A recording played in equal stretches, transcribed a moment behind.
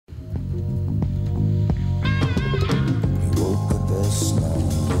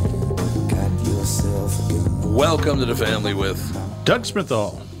Welcome to the family with Doug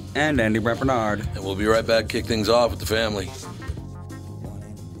Smithall and Andy Brent Bernard. And we'll be right back, kick things off with the family.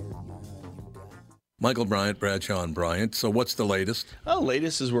 Michael Bryant, Bradshaw and Bryant. So what's the latest? Well, the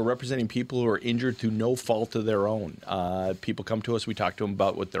latest is we're representing people who are injured through no fault of their own. People come to us. We talk to them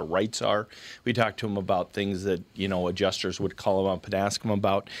about what their rights are. We talk to them about things that, adjusters would call them up and ask them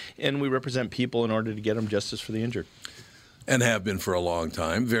about. And we represent people in order to get them justice for the injured. And have been for a long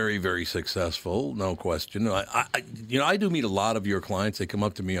time. Very, very successful, no question. I do meet a lot of your clients. They come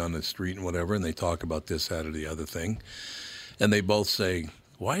up to me on the street and whatever, and they talk about this, that, or the other thing. And they both say,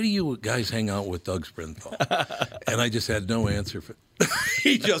 why do you guys hang out with Doug Sprinthal? And I just had no answer for it.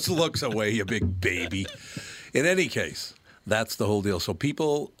 He just looks away, you big baby. In any case, that's the whole deal. So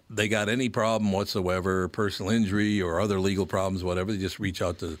people, they got any problem whatsoever, personal injury or other legal problems, whatever, they just reach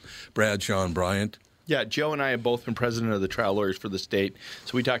out to Bradshaw and Bryant. Yeah, Joe and I have both been president of the trial lawyers for the state,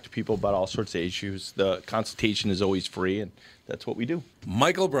 so we talk to people about all sorts of issues. The consultation is always free, and that's what we do.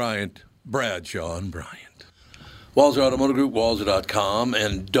 Michael Bryant, Bradshaw and Bryant. Walser Automotive Group, Walser.com,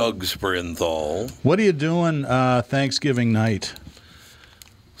 and Doug Sprinthal. What are you doing Thanksgiving night?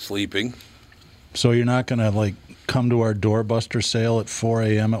 Sleeping. So you're not going to, come to our doorbuster sale at 4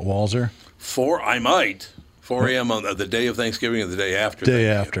 a.m. at Walser? I might. 4 a.m. on the day of Thanksgiving or the day after? Day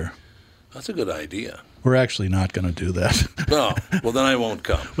after. That's a good idea. We're actually not going to do that. No. Well, then I won't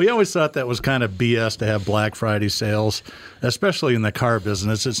come. We always thought that was kind of BS to have Black Friday sales, especially in the car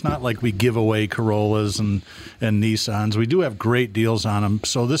business. It's not like we give away Corollas and Nissans. We do have great deals on them.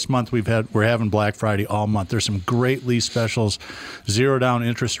 So this month we're having Black Friday all month. There's some great lease specials, zero down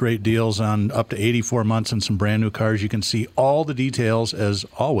interest rate deals on up to 84 months and some brand new cars. You can see all the details, as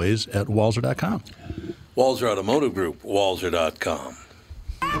always, at Walser.com. Walser Automotive Group, Walser.com.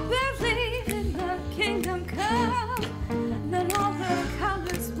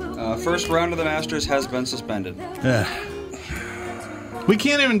 First round of the Masters has been suspended. We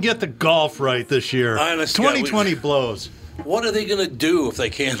can't even get the golf right this year. 2020 blows. What are they going to do if they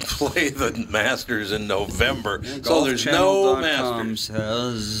can't play the Masters in November? Yeah, so there's no Masters.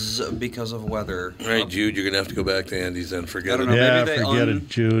 Says because of weather. All right, Jude, you're going to have to go back to Andy's then. Forget it. Yeah, forget it,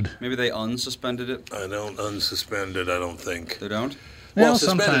 Jude. Maybe they unsuspended it. I don't unsuspend it, I don't think. They don't? Well,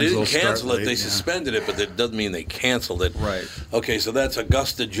 suspended. They didn't cancel it. They suspended it, but that doesn't mean they canceled it. Right. Okay, so that's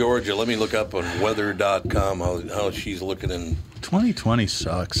Augusta, Georgia. Let me look up on weather.com how she's looking in. 2020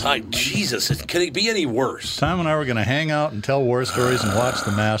 sucks. Jesus, can it be any worse? Tom and I were going to hang out and tell war stories and watch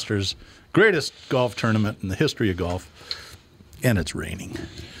the Masters. Greatest golf tournament in the history of golf. And it's raining.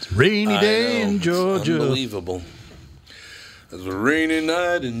 It's a rainy day in Georgia. It's unbelievable. It's a rainy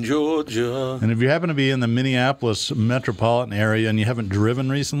night in Georgia. And if you happen to be in the Minneapolis metropolitan area and you haven't driven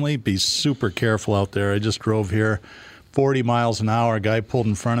recently, be super careful out there. I just drove here 40 miles an hour. A guy pulled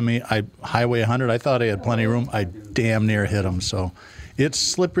in front of me. Highway 100. I thought I had plenty of room. I damn near hit him. So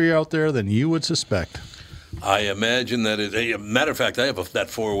it's slipperier out there than you would suspect. I imagine that matter of fact, I have that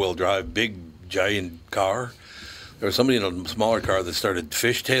four-wheel drive, big, giant car. There was somebody in a smaller car that started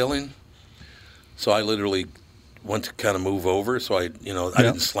fishtailing. So I literally went to kind of move over, so I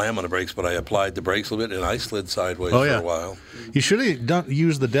didn't slam on the brakes, but I applied the brakes a little bit, and I slid sideways for a while. You should have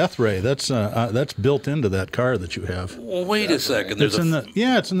used the death ray. That's built into that car that you have. Well, wait a second. It's in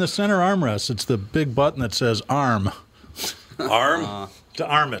the center armrest. It's the big button that says arm. Arm? To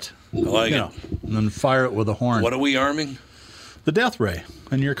arm it. I like it. And then fire it with a horn. What are we arming? The death ray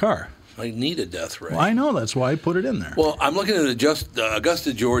in your car. I need a death ray. Well, I know. That's why I put it in there. Well, I'm looking at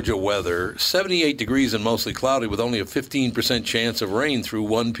Augusta, Georgia weather. 78 degrees and mostly cloudy with only a 15% chance of rain through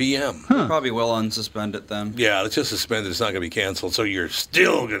 1 p.m. Probably will unsuspend it then. Yeah, it's just suspended. It's not going to be canceled, so you're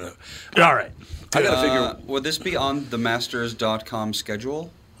still going to... All right. I got to figure... Would this be on the Masters.com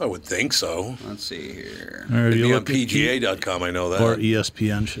schedule? I would think so. Let's see here. It'd be on PGA.com, I know that. Or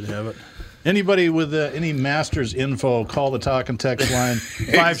ESPN should have it. Anybody with any Masters info, call the talk and text line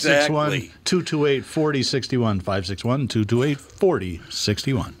 561-228-4061.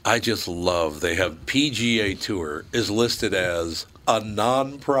 561-228-4061. I just love they have PGA Tour is listed as a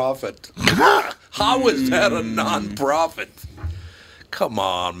non-profit. How is that a non-profit? Come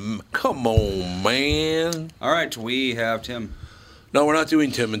on, man. All right, we have Tim. No, we're not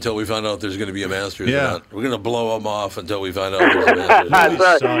doing Tim until we find out there's going to be a Masters. Yeah. We're going to blow them off until we find out there's a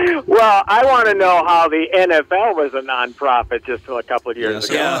Masters. Well, I want to know how the NFL was a non-profit just a couple of years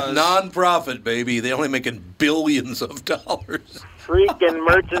ago. Yeah, non-profit, baby. They only making billions of dollars. Freaking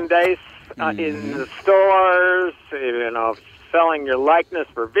merchandise in the stores, selling your likeness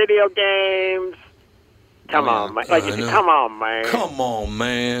for video games. Come on, man. Come on, man. Come on,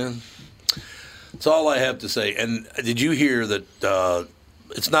 man. That's all I have to say. And did you hear that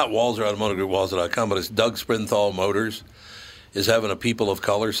it's not Walzer Automotive Group, Walzer.com, but it's Doug Sprinthal Motors is having a People of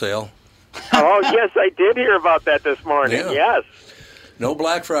Color sale. Oh, yes, I did hear about that this morning. Yeah. Yes. No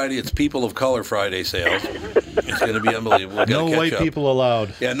Black Friday, it's People of Color Friday sales. It's going to be unbelievable. No white people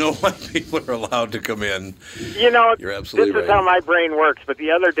allowed. Yeah, no white people are allowed to come in. You know, You're absolutely this is right. how my brain works. But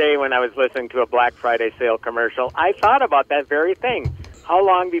the other day when I was listening to a Black Friday sale commercial, I thought about that very thing. How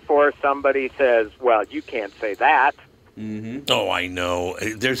long before somebody says, well, you can't say that? Oh, I know.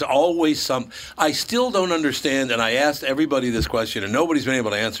 There's always some. I still don't understand, and I asked everybody this question, and nobody's been able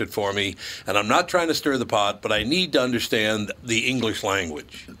to answer it for me. And I'm not trying to stir the pot, but I need to understand the English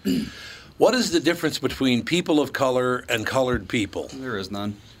language. What is the difference between people of color and colored people? There is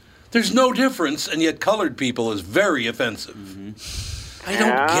none. There's no difference, and yet colored people is very offensive. I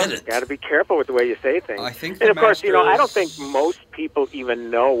don't get it. Got to be careful with the way you say things. I think and the of course, you know, I don't Masters- think most people even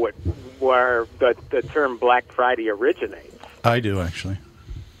know where the term Black Friday originates. I do, actually.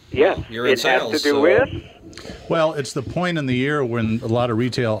 Yes, You're in it sales, has to do so- with Well, it's the point in the year when a lot of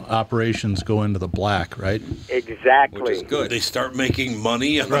retail operations go into the black, right? exactly. Which is good. They start making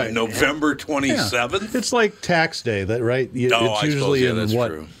money on Right. November 27th? It's like tax day, that right? Oh, I It's suppose, usually yeah, in that's what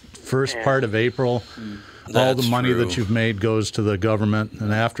true. first part of April. All That's the money true. that you've made goes to the government,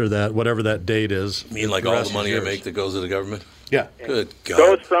 and after that, whatever that date is, You mean like the all rest the is money I yours. make that goes to the government? Yeah. Good God.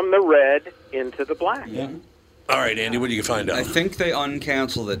 Goes from the red into the black. All right, Andy, what do you find out? I think they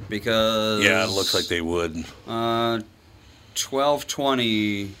uncanceled it because Yeah, it looks like they would.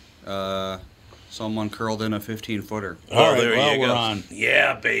 12:20. Someone curled in a 15-footer. All right, there well, you we're go. on.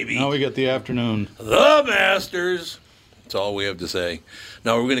 Yeah, baby. Now we get the afternoon. The Masters. That's all we have to say.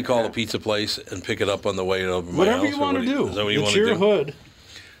 Now, we're going to call a pizza place and pick it up on the way over my Whatever house. you want to do. Is that what you It's want to your do? hood.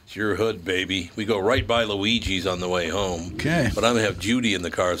 It's your hood, baby. We go right by Luigi's on the way home. Okay. But I'm going to have Judy in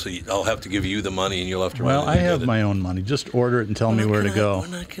the car, so I'll have to give you the money and you'll have to Well, run I in and have get it. my own money. Just order it and tell me where to go. We're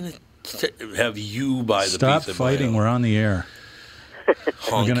not going to have you buy the Stop pizza. fighting. We're on the air.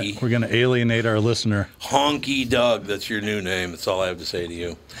 Honky. We're gonna alienate our listener. Honky Doug. That's your new name. That's all I have to say to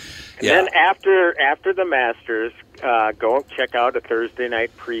you. And then after the Masters, go check out a Thursday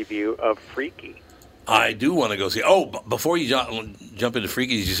night preview of Freaky. I do want to go see. Oh, before you jump into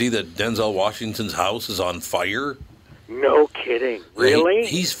Freaky, did you see that Denzel Washington's house is on fire? No kidding. Really?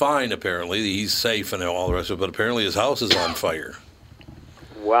 He's fine, apparently. He's safe and all the rest of it, but apparently his house is on fire.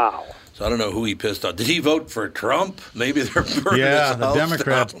 Wow. So I don't know who he pissed off. Did he vote for Trump? Maybe they're burning Yeah, his the house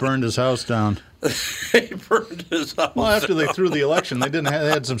Democrats down. burned his house down. They burned his house Well, after they down. threw the election, they didn't. They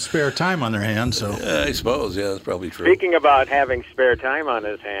had some spare time on their hands, so. Yeah, I suppose. Yeah, that's probably true. Speaking about having spare time on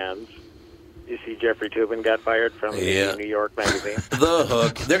his hands, you see Jeffrey Toobin got fired from Yeah. the New York Magazine. The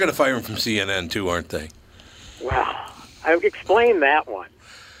Hook. They're going to fire him from CNN, too, aren't they? Wow. I've explained that one.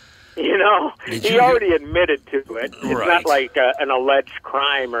 You know, Did he you- already admitted to it. It's Right. not like an alleged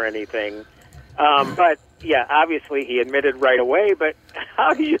crime or anything. But, yeah, obviously he admitted right away, but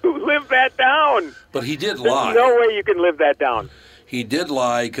how do you live that down? But he did There's lie. no way you can live that down. He did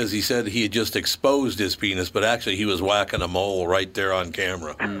lie because he said he had just exposed his penis, but actually he was whacking a mole right there on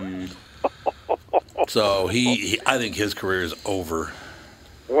camera. So I think his career is over.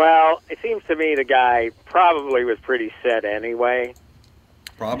 Well, it seems to me the guy probably was pretty set anyway.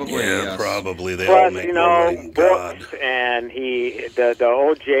 Probably, Yeah, yes. probably. They all Plus, make you more know, money than God. books, and the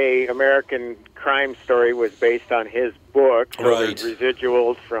O.J. American Crime Story was based on his book, so Right. there's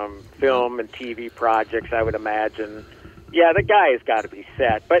residuals from film and TV projects, I would imagine. Yeah, the guy has got to be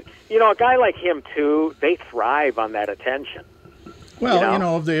set. But, you know, a guy like him, too, they thrive on that attention. Well, you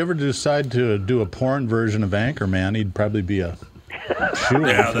know, if they ever decide to do a porn version of Anchorman, he'd probably be a shoe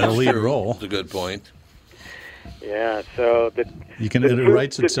Yeah, for the that's lead true. role. That's a good point. Yeah, so it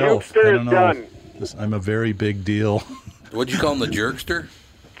writes the itself. Dukester I don't is know. done. I'm a very big deal. What'd you call him, the jerkster?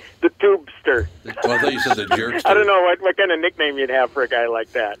 The Tubester. Oh, I thought you said the jerkster. I don't know what kind of nickname you'd have for a guy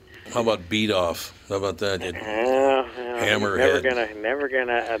like that. How about beat off? How about that? Hammerhead. Never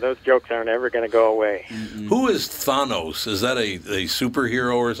gonna. Those jokes aren't ever gonna go away. Who is Thanos? Is that a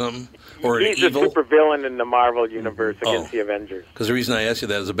superhero or something? Or an He's evil? a supervillain in the Marvel universe against the Avengers. Because the reason I asked you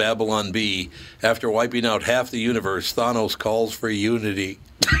that is a Babylon Bee. After wiping out half the universe, Thanos calls for unity.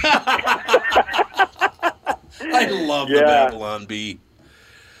 I love the Yeah. Babylon Bee.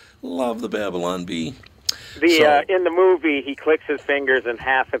 Love the Babylon Bee. In the movie, he clicks his fingers and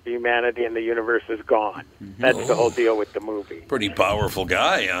half of humanity in the universe is gone. That's the whole deal with the movie. Pretty powerful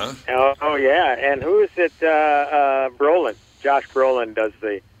guy, huh? Oh yeah, and who is it? Brolin. Josh Brolin does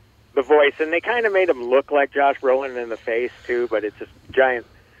the voice, and they kind of made him look like Josh Brolin in the face too, but it's this giant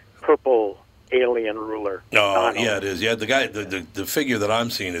purple alien ruler. Oh, Thanos. yeah, it is. Yeah, the guy, the figure that I'm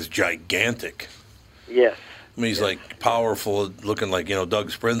seeing is gigantic. Yes. I mean, he's like powerful, looking like,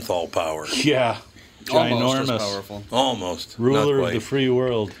 Doug Sprinthal power. Yeah. Almost as Ginormous. powerful. Almost. Not Ruler of quite. the free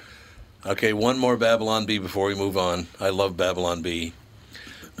world. Okay, one more Babylon Bee before we move on. I love Babylon Bee.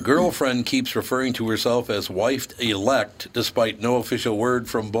 Girlfriend keeps referring to herself as wife-elect despite no official word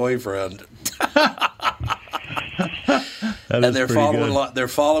from boyfriend. That And is they're pretty following good. they're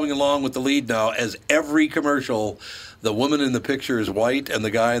following along with the lead now, as every commercial, the woman in the picture is white and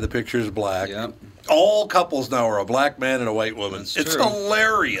the guy in the picture is black. Yep. All couples now are a black man and a white woman. That's It's true.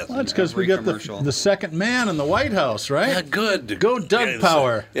 hilarious. Well, that's because we Every got commercial. the second man in the White House, right? Yeah, good. Go Doug Yeah,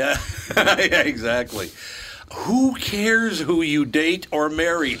 Power. Yeah, yeah, exactly. Who cares who you date or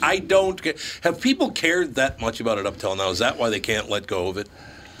marry? I don't care. Have people cared that much about it up till now? Is that why they can't let go of it?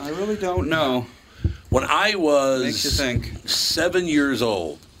 I really don't know. When I was Makes you think. 7 years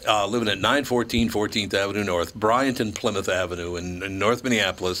old, living at 914 14th Avenue North, Bryanton Plymouth Avenue in North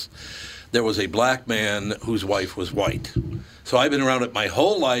Minneapolis, there was a black man whose wife was white. So I've been around it my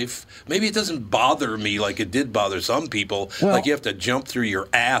whole life. Maybe it doesn't bother me like it did bother some people. Well- Like you have to jump through your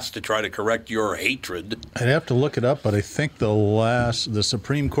ass to try to correct your hatred. I'd have to look it up, but I think the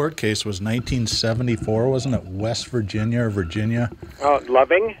Supreme Court case was 1974, wasn't it? West Virginia or Virginia? Oh,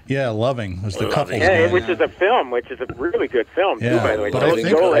 Loving? Yeah, Loving was the Loving. couple's Yeah, name. which is a film, which is a really good film, too, by the way. but Tony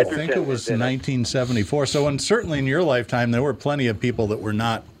Joel I Edgerton think it was is in 1974. So, certainly in your lifetime, there were plenty of people that were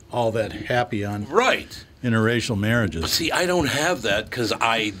not all that happy on Right. interracial marriages. See, I don't have that because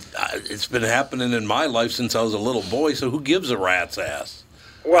it's been happening in my life since I was a little boy, so who gives a rat's ass?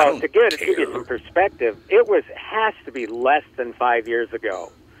 I Well, don't to give care. you some perspective, has to be less than 5 years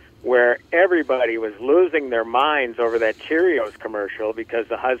ago, where everybody was losing their minds over that Cheerios commercial because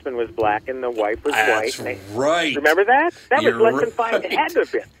the husband was black and the wife was That's white. right. Remember that? That You're was less than 5. It right. had to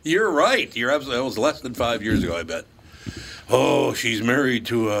have been. You're right. You're absolutely. That was less than 5 years ago, I bet. Oh, she's married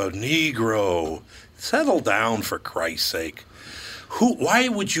to a Negro. Settle down, for Christ's sake. Why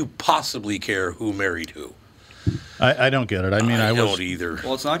would you possibly care who married who? I don't get it. I mean, I don't was. either.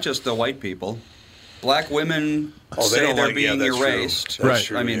 Well, it's not just the white people. Black women Oh, they say don't they're like- yeah, being that's true. erased. That's Right.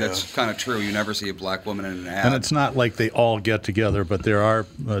 true, I mean, yeah. that's kind of true. You never see a black woman in an ad. And it's not like they all get together, but there are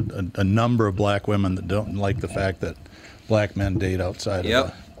a number of black women that don't like the fact that black men date outside Yep.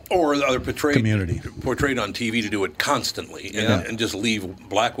 of Or they're portrayed Community. on TV to do it constantly Yeah. and just leave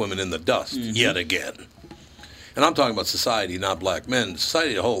black women in the dust Mm-hmm. yet again. And I'm talking about society, not black men.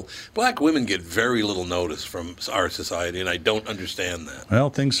 Society as a whole. Black women get very little notice from our society, and I don't understand that. Well,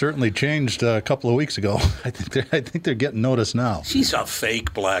 things certainly changed a couple of weeks ago. I think they're getting noticed now. She's a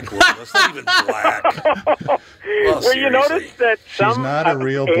fake black woman. That's not even black. Well, you notice that some not a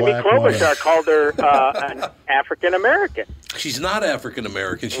real Amy black Klobuchar woman. called her an African American. She's not African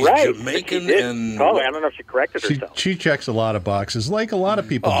American. She's Right. Jamaican She did and. call her. I don't know if she corrected She herself. she checks a lot of boxes, like a lot of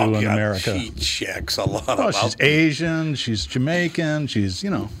people Oh, do in God, America. she checks a lot Oh, of she's Asian, she's Jamaican, she's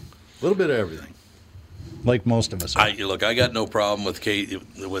a little bit of everything, like most of us. Are. Look, I got no problem with Katie.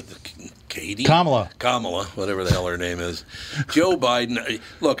 Kamala. Kamala, whatever the hell her name is. Joe Biden.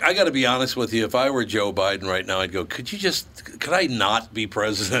 Look, I got to be honest with you. If I were Joe Biden right now, I'd go, could I not be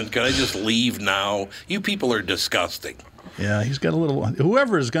president? Could I just leave now? You people are disgusting. Yeah, he's got a little.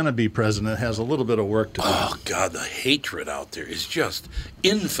 Whoever is going to be president has a little bit of work to do. Oh, God, the hatred out there is just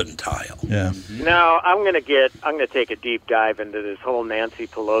infantile. Yeah. Now I'm going to take a deep dive into this whole Nancy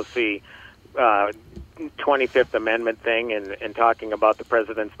Pelosi 25th Amendment thing and talking about the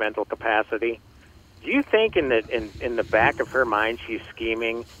president's mental capacity. Do you think in the back of her mind she's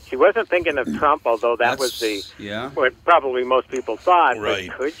scheming? She wasn't thinking of Trump, although that was what probably most people thought. Right.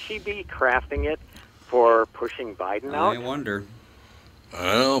 But could she be crafting it for pushing Biden out? I wonder. I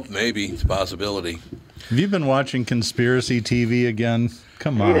don't know. Maybe. It's a possibility. Have you been watching conspiracy TV again?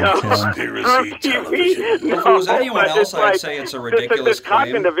 Come on, No. Tim. Conspiracy television. If it was anyone but else, it's I'd say it's a ridiculous This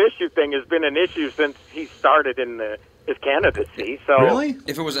claim. cognitive issue thing has been an issue since he started in his candidacy. So Really?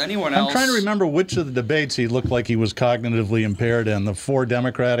 If it was anyone I'm else, trying to remember which of the debates he looked like he was cognitively impaired in, the 4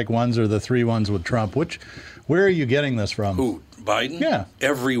 Democratic ones or the 3 ones with Trump. Where are you getting this from? Who? Biden? Yeah.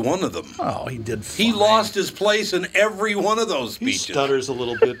 Every one of them. Oh, he did fine. He lost his place in every one of those He speeches. stutters a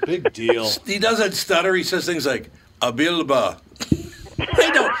little bit. Big deal. He doesn't stutter. He says things like, Abilba.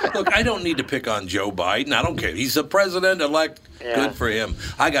 I don't need to pick on Joe Biden. I don't care. He's the president-elect. Yeah. Good for him.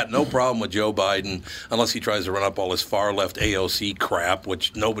 I got no problem with Joe Biden unless he tries to run up all this far-left AOC crap,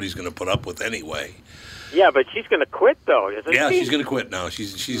 which nobody's going to put up with anyway. yeah, but she's going to quit though, isn't Yeah, she? she's going to quit now.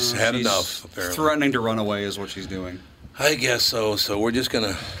 She's had enough, apparently. threatening to run away is what she's doing. I guess so. So we're just going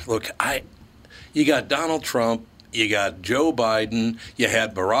to look. You got Donald Trump You got Joe Biden, you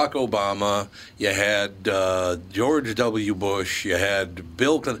had Barack Obama, you had George W. Bush, you had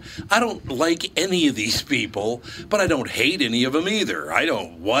Bill Clinton. I don't like any of these people, but I don't hate any of them either. I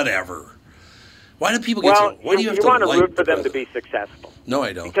don't, whatever. Why do people get so... Why do you have to want to like root for them to president? be successful. No,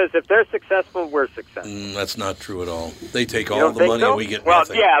 I don't. Because if they're successful, we're successful. That's not true at all. They take You all don't the think money so? and we get well,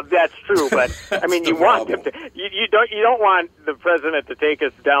 nothing. yeah, that's true. But I mean, the you want them problem. to. You don't want the president to take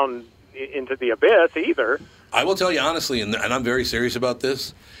us down into the abyss either. I will tell you honestly, and I'm very serious about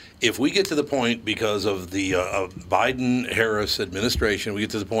this. If we get to the point, because of the Biden-Harris administration, we get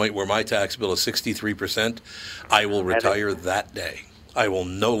to the point where my tax bill is 63%, I will retire that day. I will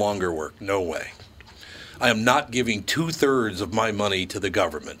no longer work. No way. I am not giving 2/3 of my money to the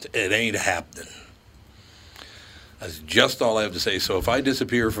government. It ain't happening. That's just all I have to say. So if I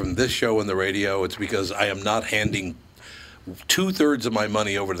disappear from this show and the radio, it's because I am not handing 2/3 of my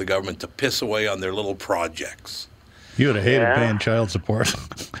money over to the government to piss away on their little projects. You would have hated Yeah. paying child support.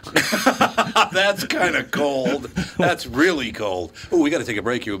 That's kind of cold. That's really cold. Oh, we got to take a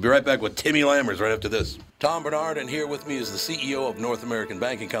break here. We'll be right back with Timmy Lammers right after this. Tom Bernard, and here with me is the CEO of North American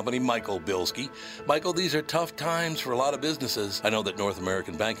Banking Company, Michael Bilski. Michael, these are tough times for a lot of businesses. I know that North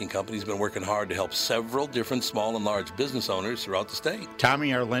American Banking Company has been working hard to help several different small and large business owners throughout the state.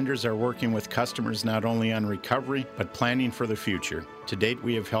 Tommy, our lenders are working with customers not only on recovery, but planning for the future. To date,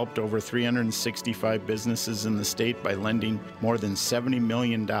 we have helped over 365 businesses in the state by lending more than $70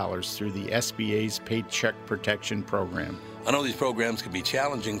 million through the SBA's Paycheck Protection Program. I know these programs can be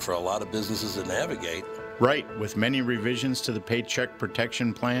challenging for a lot of businesses to navigate. Right, with many revisions to the Paycheck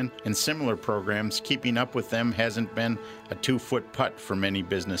Protection Plan and similar programs, keeping up with them hasn't been a 2-foot putt for many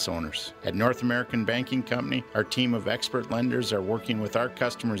business owners. At North American Banking Company, our team of expert lenders are working with our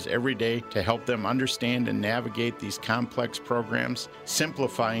customers every day to help them understand and navigate these complex programs,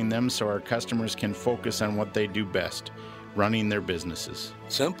 simplifying them so our customers can focus on what they do best, running their businesses.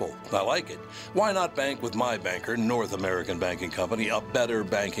 Simple. I like it. Why not bank with my banker, North American Banking Company, a better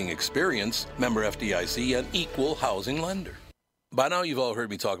banking experience, member FDIC, and equal housing lender? By now, you've all heard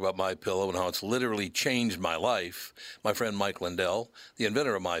me talk about MyPillow and how it's literally changed my life. My friend Mike Lindell, the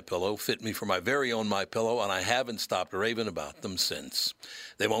inventor of MyPillow, fit me for my very own MyPillow, and I haven't stopped raving about them since.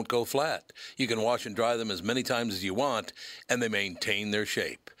 They won't go flat. You can wash and dry them as many times as you want, and they maintain their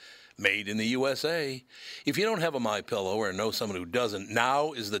shape. Made in the USA. If you don't have a MyPillow or know someone who doesn't,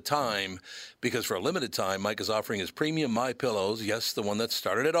 now is the time, because for a limited time, Mike is offering his premium MyPillows, yes, the one that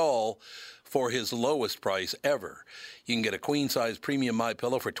started it all, for his lowest price ever. You can get a queen-size premium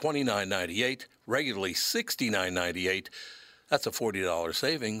MyPillow for $29.98, regularly $69.98. That's a $40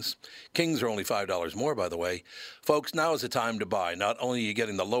 savings. Kings are only $5 more, by the way. Folks, now is the time to buy. Not only are you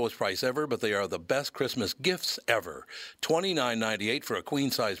getting the lowest price ever, but they are the best Christmas gifts ever. $29.98 for a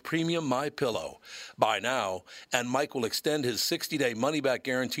queen-size premium MyPillow. Buy now, and Mike will extend his 60-day money-back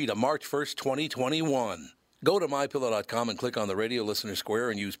guarantee to March 1st, 2021. Go to MyPillow.com and click on the radio listener square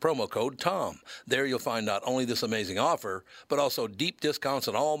and use promo code TOM. There you'll find not only this amazing offer, but also deep discounts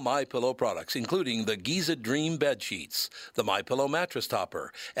on all MyPillow products, including the Giza Dream bed sheets, the MyPillow mattress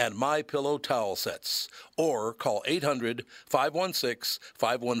topper, and MyPillow towel sets. Or call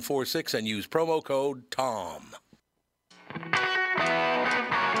 800-516-5146 and use promo code TOM.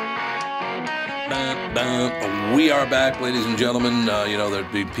 We are back, ladies and gentlemen. There'd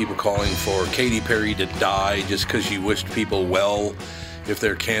be people calling for Katy Perry to die just because she wished people well if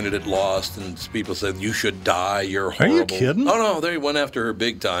their candidate lost, and people said, you should die, you're horrible. Are you kidding? Oh, no, they went after her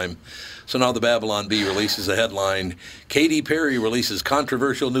big time. So now the Babylon Bee releases a headline, Katy Perry releases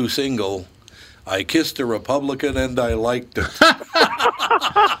controversial new single, I kissed a Republican and I liked it.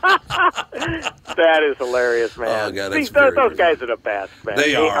 That is hilarious, man. Oh, God, that's See, very those good. guys are the best, man.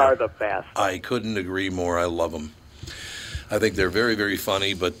 They are. The best. I couldn't agree more. I love them. I think they're very, very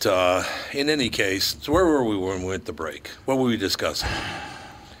funny. But in any case, so where were we when we went to break? What were we discussing?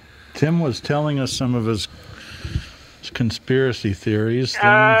 Tim was telling us some of his conspiracy theories. You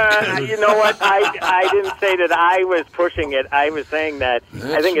know what? I didn't say that I was pushing it. I was saying that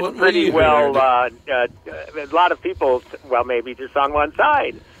I think what it's pretty we well. heard. A lot of people, well, maybe just on one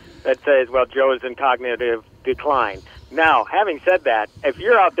side, that says, well, Joe is in cognitive decline. Now, having said that, if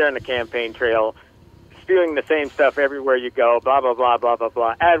you're out there in the campaign trail spewing the same stuff everywhere you go, blah, blah, blah, blah, blah,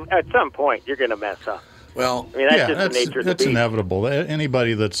 blah, at some point, you're going to mess up. Well, I mean, that's just the nature of the that's beast. inevitable.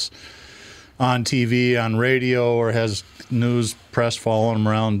 Anybody that's on TV, on radio, or has news press following them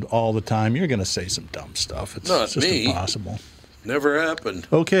around all the time, you're going to say some dumb stuff. It's Not just me. impossible. never happened.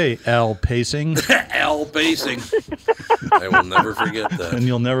 Okay, Al Pacing. Al Pacing. I will never forget that. And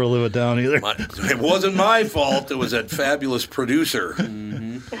you'll never live it down either. It wasn't my fault. It was that fabulous producer.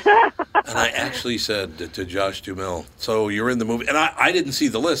 And I actually said to Josh Duhamel, so you're in the movie. And I didn't see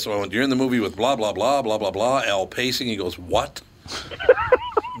the list. So I went, you're in the movie with blah, blah, blah, blah, blah, blah, Al Pacing. He goes, what?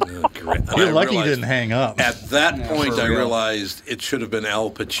 You're lucky you didn't hang up. At that point, I real. realized it should have been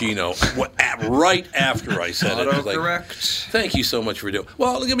Al Pacino. Right after I said it. I was like, Autocorrect. thank you so much for doing.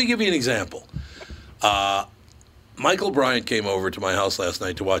 Well, let me give you an example. Michael Bryant came over to my house last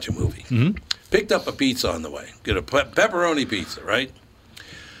night to watch a movie. Mm-hmm. Picked up a pizza on the way. Get a pepperoni pizza, right?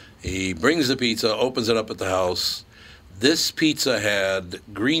 He brings the pizza, opens it up at the house. This pizza had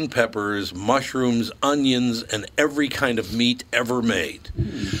green peppers, mushrooms, onions, and every kind of meat ever made.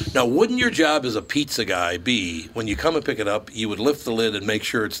 Now, wouldn't your job as a pizza guy be, when you come and pick it up, you would lift the lid and make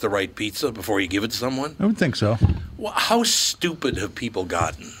sure it's the right pizza before you give it to someone? I would think so. Well, how stupid have people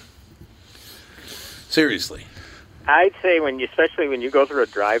gotten? Seriously. I'd say especially when you go through a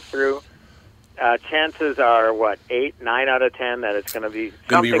drive-through, chances are 8, 9 out of 10 that it's going to be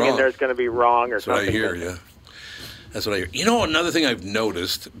something in there is going to be wrong or That's what something. I hear. Yeah. That's what I hear. You know, another thing I've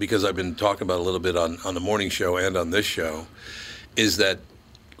noticed, because I've been talking about it a little bit on the morning show and on this show, is that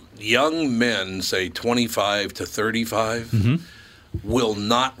young men, say 25 to 35, will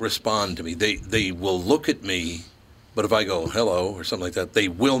not respond to me. They will look at me, but if I go hello or something like that, they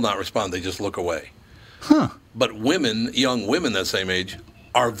will not respond. They just look away. Huh. But young women that same age,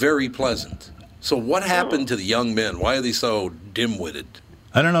 are very pleasant. So what happened to the young men? Why are they so dim-witted?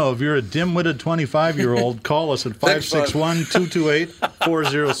 I don't know. If you're a dim-witted 25-year-old, call us at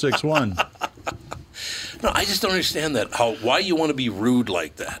 561-228-4061. No, I just don't understand that. Why you want to be rude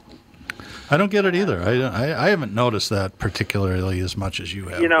like that? I don't get it either. I haven't noticed that particularly as much as you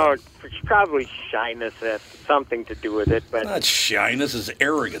have. You know, it's probably shyness has something to do with it. But Not shyness, it's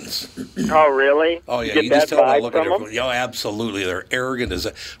arrogance. oh, really? Oh, yeah, you you get just that tell them to vibe look at from their them? phone. Yeah, absolutely. They're arrogant as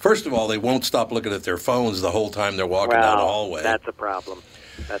First of all, they won't stop looking at their phones the whole time they're walking down the hallway. That's a problem.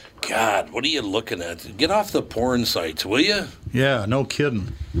 God, what are you looking at? Get off the porn sites, will you? Yeah, no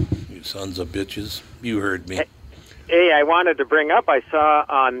kidding. You sons of bitches. You heard me. Hey, I wanted to bring up, I saw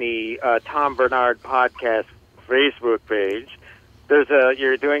on the Tom Bernard podcast Facebook page,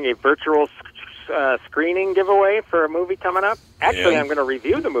 you're doing a virtual screening giveaway for a movie coming up. Actually, Yeah. I'm going to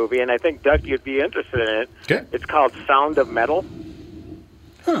review the movie, and I think, Doug, you'd be interested in it. Okay. It's called Sound of Metal.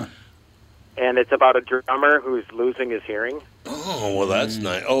 Huh. And it's about a drummer who's losing his hearing. Oh, well, that's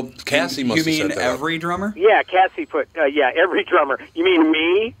nice. Oh, Cassie must You have mean set that every drummer? Yeah, Cassie put, every drummer. You mean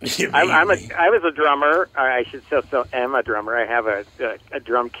me? You mean I me. was a drummer. I should still am a drummer. I have a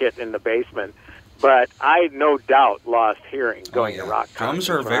drum kit in the basement. But I, no doubt, lost hearing going to rock Drums concerts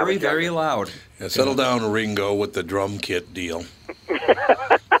are when I was very, very younger. loud. Yeah, settle down, Ringo, with the drum kit deal.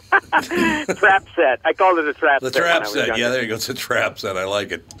 Trap set. I called it a trap The set. when I trap was set. younger. Yeah, there you go. It's a trap set. I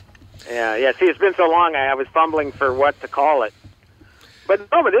like it. Yeah. See, it's been so long, I was fumbling for what to call it. But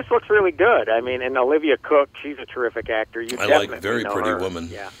this looks really good. I mean, and Olivia Cook, she's a terrific actor. You I like definitely Very know Pretty her. Woman.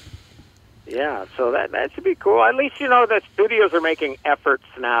 Yeah. So that should be cool. At least the studios are making efforts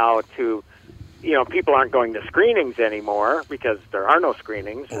now to, people aren't going to screenings anymore because there are no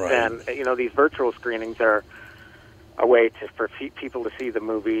screenings. Right. And these virtual screenings are a way for people to see the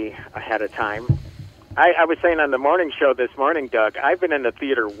movie ahead of time. I was saying on the morning show this morning, Doug, I've been in the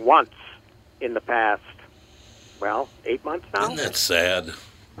theater once in the past, 8 months now. Isn't that sad?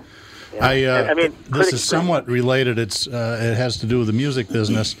 Yeah. I mean, this critics is somewhat related. It has to do with the music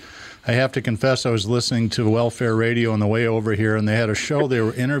business. I have to confess, I was listening to Welfare Radio on the way over here, and they had a show. They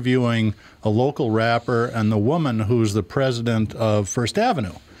were interviewing a local rapper and the woman who's the president of First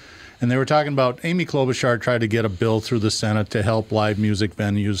Avenue. And they were talking about Amy Klobuchar tried to get a bill through the Senate to help live music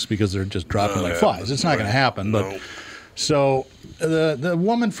venues because they're just dropping like flies. It's not going to happen. No. But so the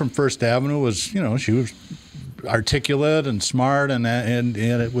woman from First Avenue was, she was articulate and smart, and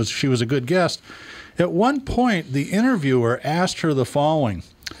she was a good guest. At one point, the interviewer asked her the following: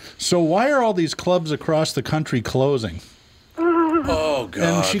 "So why are all these clubs across the country closing?" Oh, God.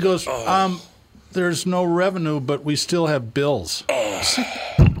 And she goes, "There's no revenue, but we still have bills."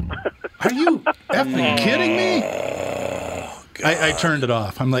 Are you effing kidding me? I turned it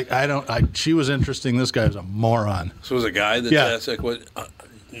off. I'm like, she was interesting. This guy's a moron. So it was a guy that asked,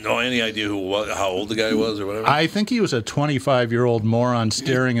 any idea how old the guy was or whatever? I think he was a 25-year-old moron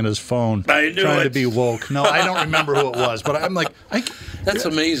staring at his phone, I knew trying it. to be woke. No, I don't remember who it was, but I'm like, That's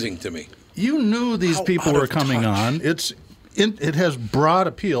amazing to me. you knew these How people out were of coming touch. on. It has broad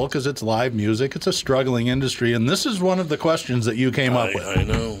appeal because it's live music. It's a struggling industry, and this is one of the questions that you came up with. I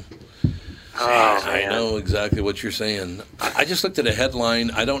know. I know exactly what you're saying. I just looked at a headline.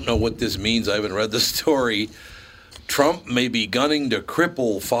 I don't know what this means. I haven't read the story. Trump may be gunning to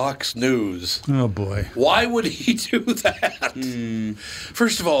cripple Fox News. Oh, boy. Why would he do that?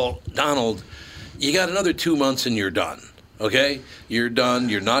 First of all, Donald, you got another 2 months and you're done. Okay? You're done.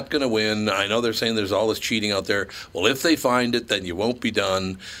 You're not going to win. I know they're saying there's all this cheating out there. Well, if they find it, then you won't be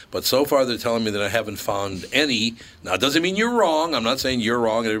done. But so far they're telling me that I haven't found any. Now, it doesn't mean you're wrong. I'm not saying you're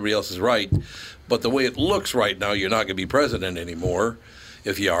wrong and everybody else is right. But the way it looks right now, you're not going to be president anymore.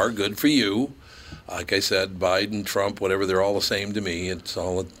 If you are, good for you. Like I said, Biden, Trump, whatever, they're all the same to me. It's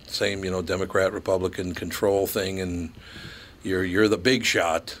all the same, Democrat, Republican control thing, and you're the big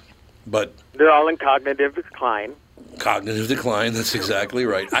shot. But they're all in cognitive decline. Cognitive decline, that's exactly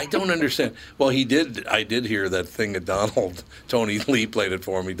right. I don't understand. Well, I did hear that thing that Tony Lee played it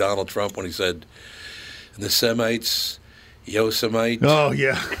for me, Donald Trump, when he said, the Semites, Yosemite. Oh,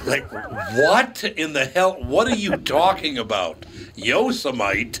 yeah. Like, what in the hell? What are you talking about?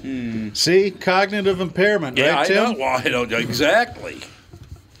 Yosemite? See? Cognitive impairment, Yeah, right, I Tim? know. Well, I know. Exactly.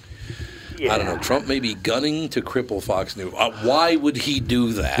 Yeah. I don't know. Trump may be gunning to cripple Fox News. Why would he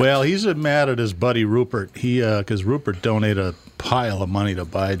do that? Well, he's mad at his buddy Rupert. Because Rupert donated a pile of money to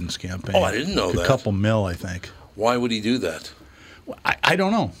Biden's campaign. Oh, I didn't know that. A couple mil, I think. Why would he do that? I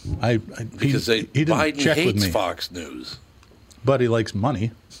don't know. Because he didn't Biden check with hates me. Fox News. But he likes money.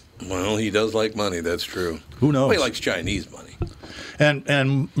 Well, he does like money. That's true. Who knows? Well, he likes Chinese money.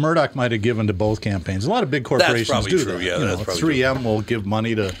 And Murdoch might have given to both campaigns. A lot of big corporations probably do true. that. Yeah, You that's know, probably 3M will give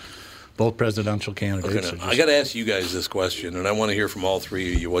money to both presidential candidates. Okay, now, I got to ask you guys this question, and I want to hear from all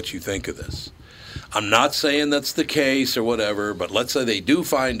three of you what you think of this. I'm not saying that's the case or whatever, but let's say they do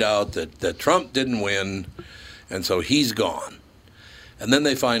find out that Trump didn't win, and so he's gone. And then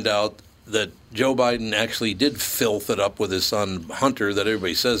they find out that Joe Biden actually did filth it up with his son Hunter, that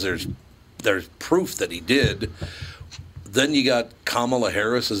everybody says there's proof that he did. Then you got Kamala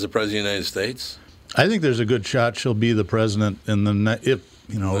Harris as the president of the United States. I think there's a good shot she'll be the president in the next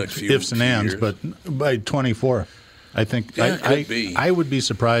few ifs and ands, years. but by 24, I think. Yeah, it could be. I would be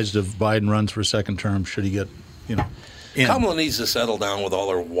surprised if Biden runs for second term. Should he get, in. Kamala needs to settle down with all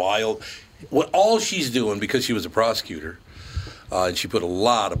her wild. All she's doing, because she was a prosecutor, and she put a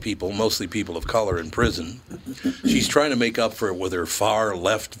lot of people, mostly people of color, in prison. She's trying to make up for it with her far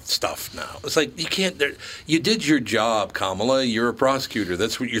left stuff now. It's like, you can't. You did your job, Kamala. You're a prosecutor.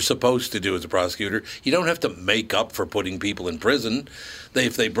 That's what you're supposed to do as a prosecutor. You don't have to make up for putting people in prison.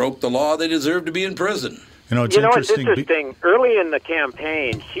 If they broke the law, they deserve to be in prison. It's It's interesting. interesting. Early in the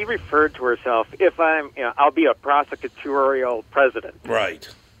campaign, she referred to herself, I'll be a prosecutorial president. Right.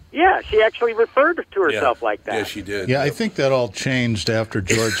 Yeah, she actually referred to herself like that. Yeah, she did. Yeah, I think that all changed after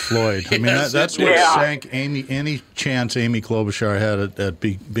George Floyd. I mean, Yes, that's it what did. sank any chance Amy Klobuchar had at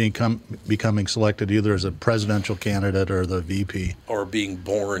becoming selected either as a presidential candidate or the VP. Or being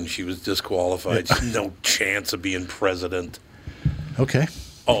born, she was disqualified. She had no chance of being president. Okay.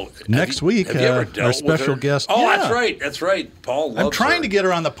 Oh, Next week, have you ever our dealt with special her? guest. Oh, Yeah. that's right. Paul loves I'm trying her. to get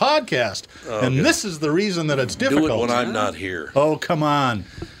her on the podcast, and okay. this is the reason that it's difficult. Do it when I'm not here. Oh, come on.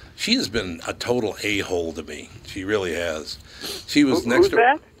 She has been a total a-hole to me. She really has. She was next Who's to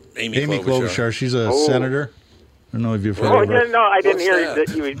that? Amy Klobuchar, she's a senator. I don't know if you've heard Oh, of her. yeah, no, I didn't What's hear that?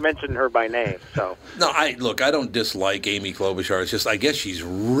 that you mentioned her by name. So No, I don't dislike Amy Klobuchar. It's just I guess she's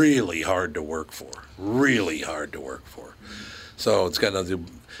really hard to work for. Really hard to work for. So it's got nothing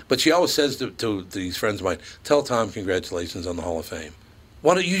to do. But she always says to these friends of mine, tell Tom congratulations on the Hall of Fame.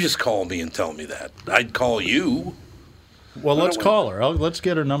 Why don't you just call me and tell me that? I'd call you. Well, let's call her. Let's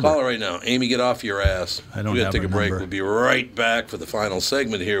get her number. Call her right now. Amy, get off your ass. I don't We have gotta take her a break. number. We'll be right back for the final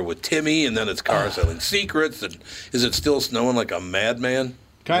segment here with Timmy, and then it's Car Selling Secrets. And is it still snowing like a madman?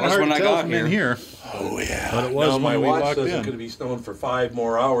 Kind of Was hard when to I tell got from in here. here. Oh, yeah. But it was no, when my we watch walked says it's in. going to be snowing for 5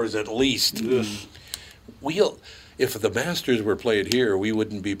 more hours at least. If the Masters were played here, we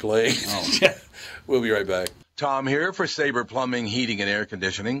wouldn't be playing. Oh. We'll be right back. Tom here for Sabre Plumbing, Heating, and Air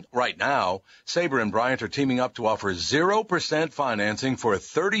Conditioning. Right now, Sabre and Bryant are teaming up to offer 0% financing for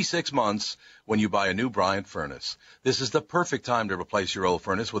 36 months when you buy a new Bryant furnace. This is the perfect time to replace your old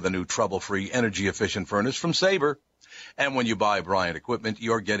furnace with a new trouble-free, energy-efficient furnace from Sabre. And when you buy Bryant equipment,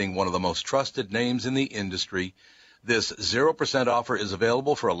 you're getting one of the most trusted names in the industry. This 0% offer is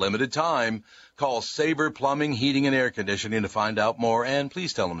available for a limited time. Call Sabre Plumbing, Heating, and Air Conditioning to find out more, and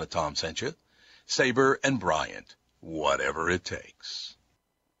please tell them that Tom sent you. Sabre and Bryant, whatever it takes.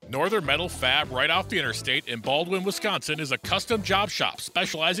 Northern Metal Fab, right off the interstate in Baldwin, Wisconsin, is a custom job shop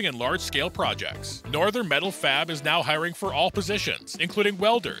specializing in large-scale projects. Northern Metal Fab is now hiring for all positions, including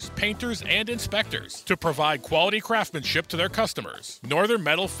welders, painters, and inspectors, to provide quality craftsmanship to their customers. Northern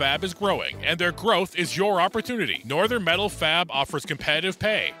Metal Fab is growing, and their growth is your opportunity. Northern Metal Fab offers competitive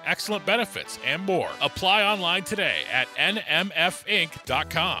pay, excellent benefits, and more. Apply online today at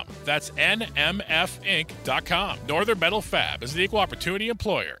nmfinc.com. That's nmfinc.com. Northern Metal Fab is an equal opportunity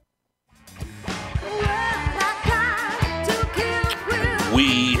employer.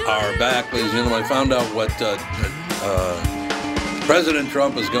 We are back, ladies and gentlemen. I found out what President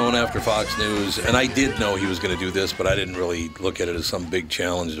Trump is going after Fox News, and I did know he was going to do this, but I didn't really look at it as some big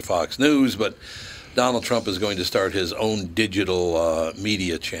challenge to Fox News. But Donald Trump is going to start his own digital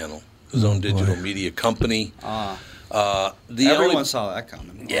media channel, his own digital media company. Everyone saw that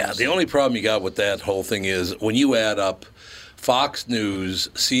coming. Yeah, the only problem you got with that whole thing is when you add up Fox News,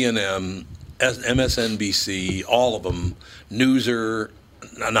 CNN, MSNBC, all of them, Newsmax,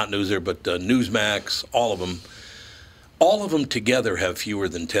 all of them together have fewer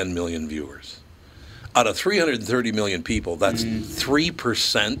than 10 million viewers. Out of 330 million people, that's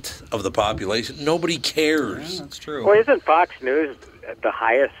 3% of the population. Nobody cares. Yeah, that's true. Well, isn't Fox News the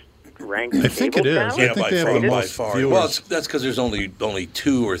highest ranked? I think it is. Channel? I think they have the by most far. viewers. Well, that's because there's only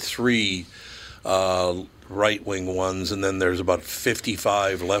 2 or 3 right-wing ones, and then there's about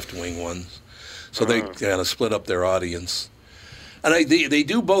 55 left-wing ones. So they kind of split up their audience. And they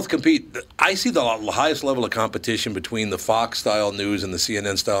do both compete. I see the highest level of competition between the Fox-style news and the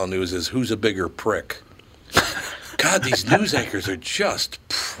CNN-style news is who's a bigger prick. God, these news anchors are just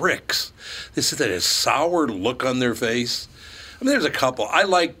pricks. This is that sour look on their face. I mean, there's a couple. I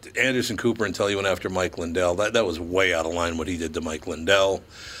liked Anderson Cooper until he went after Mike Lindell. That was way out of line what he did to Mike Lindell.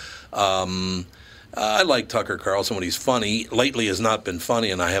 I like Tucker Carlson when he's funny. Lately has not been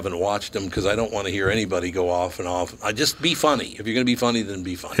funny, and I haven't watched him because I don't want to hear anybody go off and off. I just be funny. If you're going to be funny, then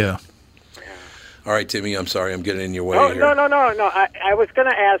be funny. Yeah. All right, Timmy, I'm sorry. I'm getting in your way Oh, here. no. I was going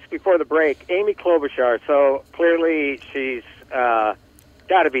to ask before the break, Amy Klobuchar, so clearly she's got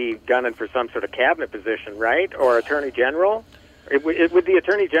to be gunning for some sort of cabinet position, right? Or Attorney General? Would the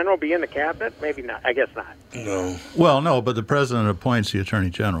Attorney General be in the cabinet? Maybe not. I guess not. No. Well, no, but the president appoints the attorney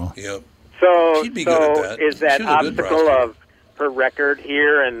general. Yep. So, She'd be good at that. Is that She was a good obstacle prosecutor. of her record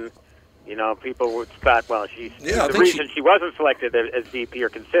here? And, people would thought, well, the I think reason she wasn't selected as VP or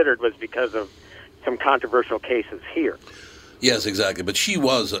considered was because of some controversial cases here. Yes, exactly. But she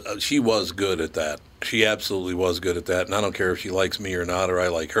was good at that. She absolutely was good at that. And I don't care if she likes me or not, or I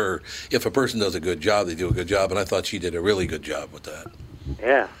like her. If a person does a good job, they do a good job. And I thought she did a really good job with that.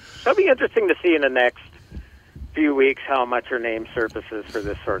 Yeah. It'll be interesting to see in the next few weeks how much her name surfaces for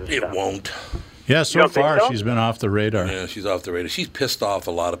this sort of It stuff. won't. Yeah, so don't think far so? she's been off the radar. Yeah, she's off the radar. She's pissed off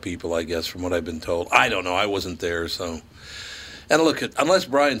a lot of people, I guess, from what I've been told. I don't know. I wasn't there, so. And look, unless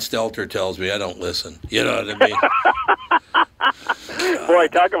Brian Stelter tells me, I don't listen. You know what I mean? Boy,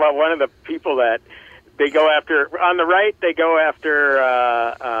 talk about one of the people that they go after. On the right, they go after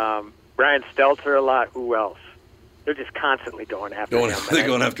Brian Stelter a lot. Who else? They're just constantly going after him. They're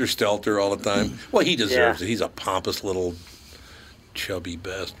going after Stelter all the time. Well, he deserves it. He's a pompous little chubby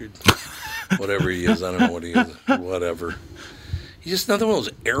bastard. Whatever he is, I don't know what he is. Whatever. He's just another one of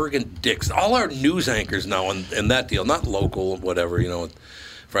those arrogant dicks. All our news anchors now in that deal, not local, whatever,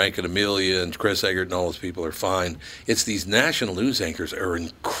 Frank and Amelia and Chris Eggert and all those people are fine. It's these national news anchors are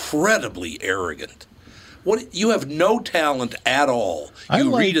incredibly arrogant. You have no talent at all.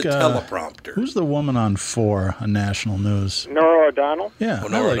 You read a teleprompter. Who's the woman on 4 on national news? Nora O'Donnell? Yeah,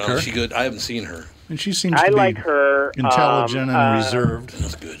 Nora I like O'Donnell, her. she good? I haven't seen her. And she seems I to like be her. intelligent and reserved.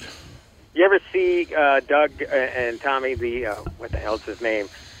 That's good. You ever see Doug and Tommy, what the hell's his name?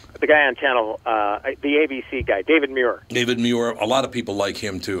 The guy on channel, the ABC guy, David Muir. David Muir, a lot of people like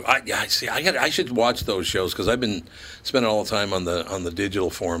him too. I should watch those shows because I've been spending all the time on the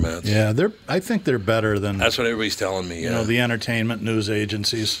digital formats. Yeah, I think they're better than That's what everybody's telling me. Yeah. the entertainment news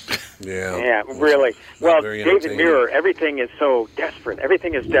agencies. Yeah, really. Well, very David entertaining. Muir, everything is so desperate.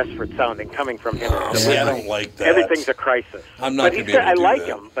 Everything is desperate sounding coming from him. See, I don't like that. Everything's a crisis. I'm not But going to be able to I do like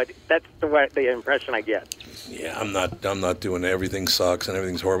that. him, but that's the impression I get. Yeah, I'm not doing everything sucks and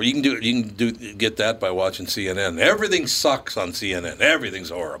everything's horrible. You can get that by watching CNN. Everything sucks on CNN. Everything's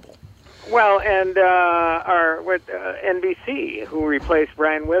horrible. Well, and NBC, who replaced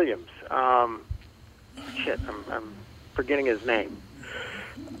Brian Williams. I'm forgetting his name.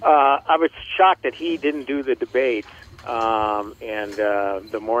 I was shocked that he didn't do the debates and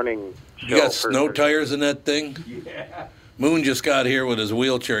the morning show. You got snow tires in that thing? Yeah. Moon just got here with his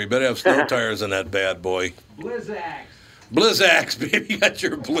wheelchair. You better have snow tires in that bad boy. Blizzax, baby. You got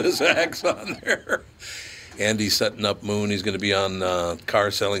your Blizzax on there. Andy's setting up Moon. He's going to be on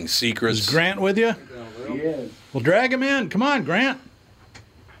Car Selling Secrets. Is Grant with you? Yes. Well, drag him in. Come on, Grant.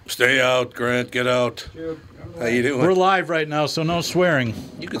 Stay out, Grant. Get out. How you doing? We're live right now, so no swearing.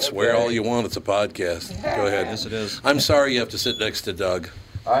 You can swear all you want. It's a podcast. Go ahead. Yes, it is. I'm sorry you have to sit next to Doug.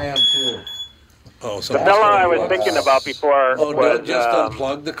 I am too. Oh, The fellow I was thinking about before Oh, was Doug just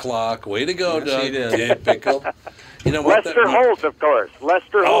unplugged the clock. Way to go, Yes, Doug. he did. Typical. You know what? Lester Holt, of course.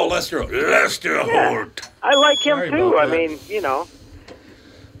 Lester Oh, Holt. Lester Holt. I like him Sorry too. about I that. mean,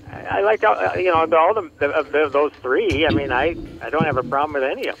 I like all those three. I mean, I don't have a problem with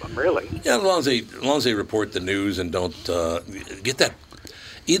any of them really. Yeah, as long as they report the news and don't get that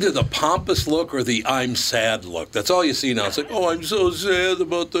either the pompous look or the I'm sad look. That's all you see now. It's like, oh, I'm so sad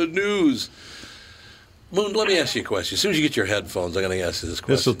about the news. Moon, let me ask you a question. As soon as you get your headphones, I'm going to ask you this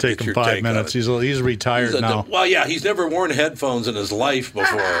question. This will take Get him your 5 take on minutes. it. He's retired now. Well, yeah, he's never worn headphones in his life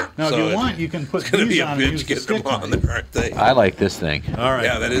before. Now, so if you want, you can put it's going to these be a on and use bitch the getting them stick on there, aren't they? I like this thing. All right.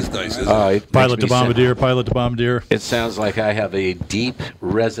 Yeah, that is nice, isn't it? It Pilot makes to me Bombardier, pilot to Bombardier. It sounds like I have a deep,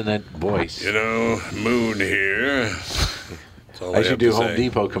 resonant voice. You know, Moon here. That's all I should have do to Home say.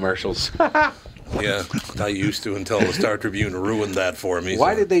 Depot commercials. Yeah, I used to until the Star Tribune ruined that for me.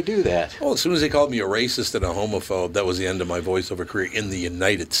 Why so. did they do that? Well, as soon as they called me a racist and a homophobe, that was the end of my voiceover career in the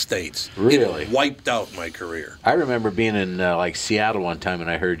United States. Really? It wiped out my career. I remember being in like Seattle one time and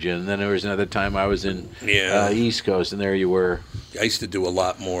I heard you, and then there was another time I was in East Coast, and there you were. I used to do a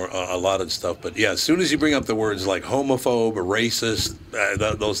lot of stuff, but yeah, as soon as you bring up the words like homophobe or racist,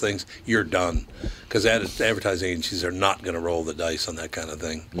 those things, you're done. Because advertising agencies are not going to roll the dice on that kind of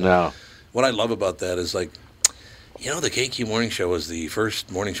thing. No. What I love about that is, like, the KQ Morning Show was the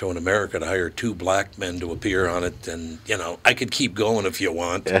first morning show in America to hire 2 black men to appear on it. And, I could keep going if you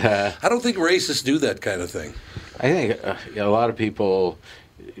want. I don't think racists do that kind of thing. I think a lot of people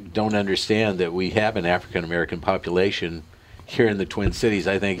don't understand that we have an African-American population here in the Twin Cities.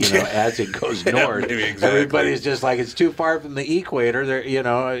 I think, as it goes north, maybe exactly. everybody's just like, it's too far from the equator. That's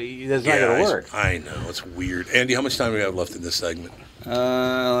not going to work. I know. It's weird. Andy, how much time do we have left in this segment?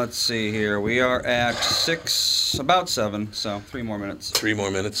 Let's see here. We are at 6, about 7, so 3 more minutes. 3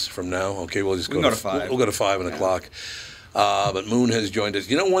 more minutes from now. Okay, we'll just We can go to 5. We'll go to 5 o'clock. But Moon has joined us.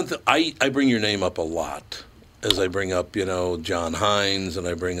 One thing, I bring your name up a lot as I bring up, John Hines, and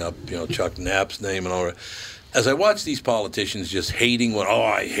I bring up, Chuck Knapp's name and all that. As I watch these politicians just hating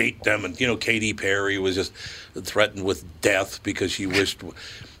I hate them, and Katy Perry was just threatened with death because she wished.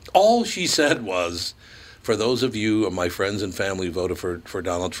 All she said was, for those of you, my friends and family, who voted for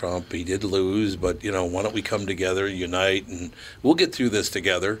Donald Trump, he did lose, but why don't we come together, unite, and we'll get through this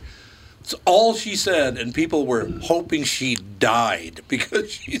together. It's all she said, and people were hoping she died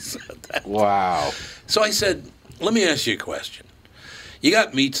because she said that. Wow. So I said, let me ask you a question. You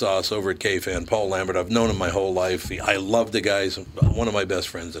got Meat Sauce over at KFAN, Paul Lambert. I've known him my whole life. I love the guy. He's one of my best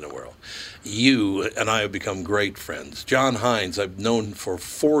friends in the world. You and I have become great friends. John Hines, I've known for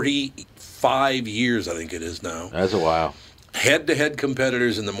 45 years, I think it is now. That's a while. Head-to-head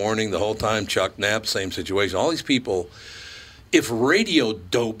competitors in the morning the whole time. Chuck Knapp, same situation. All these people, if radio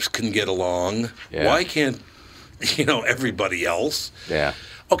dopes can get along, why can't, everybody else? Yeah.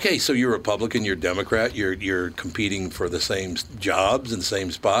 Okay, so you're Republican, you're Democrat, you're competing for the same jobs in the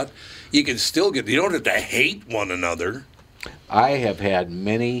same spot. You can still you don't have to hate one another. I have had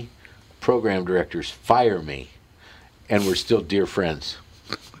many program directors fire me, and we're still dear friends.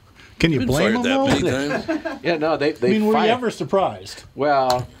 Can you Been blame fired them, that though? many times? Yeah, no, they Were fire. you ever surprised?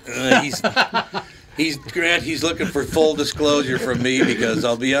 Well, Grant, he's looking for full disclosure from me because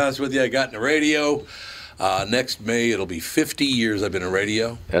I'll be honest with you, I got in the radio. Next May, it'll be 50 years I've been in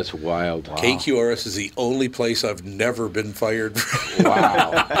radio. That's wild. Wow. KQRS is the only place I've never been fired from. Wow.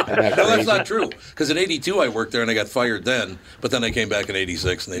 No, that's not true. Because in 82 I worked there and I got fired then, but then I came back in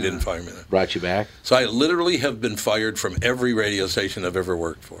 86 and they didn't fire me then. Brought you back? So I literally have been fired from every radio station I've ever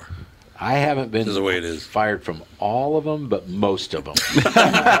worked for. I haven't been This is the way it is. fired from all of them, but most of them.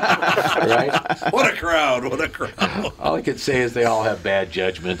 Right? What a crowd. What a crowd. All I can say is they all have bad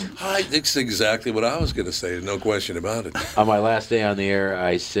judgment. That's exactly what I was going to say. No question about it. On my last day on the air,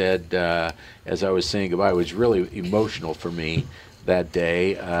 I said, as I was saying goodbye, it was really emotional for me that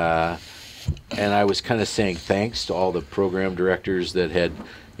day. And I was kind of saying thanks to all the program directors that had,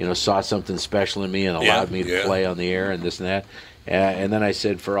 saw something special in me and allowed me to play on the air and this and that. And then I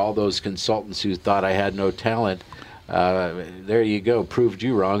said, for all those consultants who thought I had no talent, there you go. Proved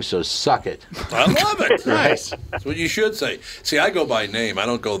you wrong, so suck it. I love it. Nice. That's what you should say. See, I go by name. I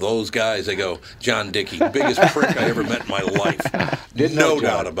don't go those guys. I go John Dickey, biggest prick I ever met in my life. No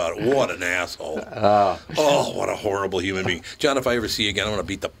doubt about it. What an asshole. Oh, what a horrible human being. John, if I ever see you again, I'm going to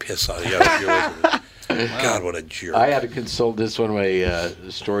beat the piss out of you. If you're listening. God, what a jerk. I had to consult this one of my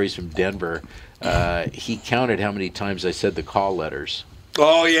stories from Denver. He counted how many times I said the call letters.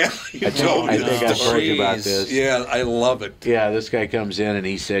 Oh, yeah. You I think I told you about this. Yeah, I love it. Yeah, this guy comes in and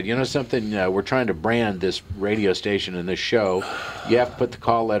he said, you know something, we're trying to brand this radio station and this show. You have to put the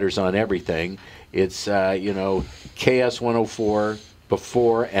call letters on everything. It's, KS 104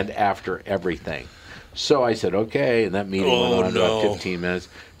 before and after everything. So I said, okay, and that meeting went on about 15 minutes.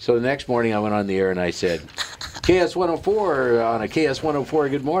 So the next morning I went on the air and I said, KS 104 on a KS 104,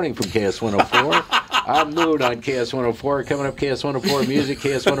 good morning from KS 104. I'm Moon on KS 104. Coming up, KS 104 music,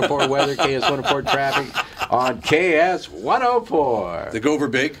 KS 104 weather, KS 104 traffic on KS 104. They go over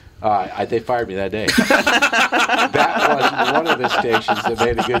big? They fired me that day. That was one of the stations that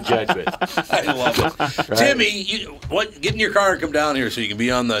made a good judgment. I love it. Right? Timmy, get in your car and come down here so you can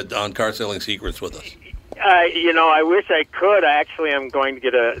be on Car Selling Secrets with us. I wish I could. Actually, I'm going to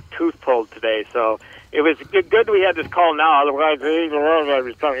get a tooth pulled today, so it was good we had this call now. Otherwise, I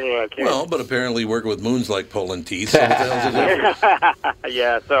was talking about kids. Well, but apparently working with Moon's like pulling teeth. So what the hell's the difference?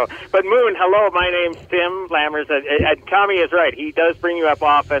 Yeah, but Moon, hello, my name's Tim Lammers. And Tommy is right. He does bring you up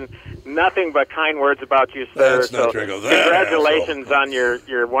often. Nothing but kind words about you, sir. That's not true. Congratulations on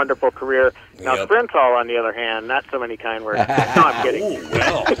your wonderful career. Now, Sprinthal, on the other hand, not so many kind words. No, I'm kidding. Ooh,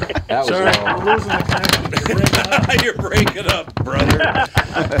 well. That was I'm losing the connection. You're breaking up,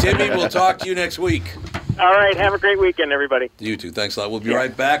 brother. Timmy, we'll talk to you next week. All right, have a great weekend, everybody. You too. Thanks a lot. We'll be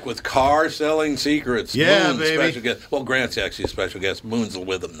right back with Car Selling Secrets. Yeah, Moon's baby. Special guest. Well, Grant's actually a special guest. Moon's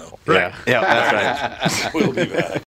with him, though. Yeah, that's right. We'll be back.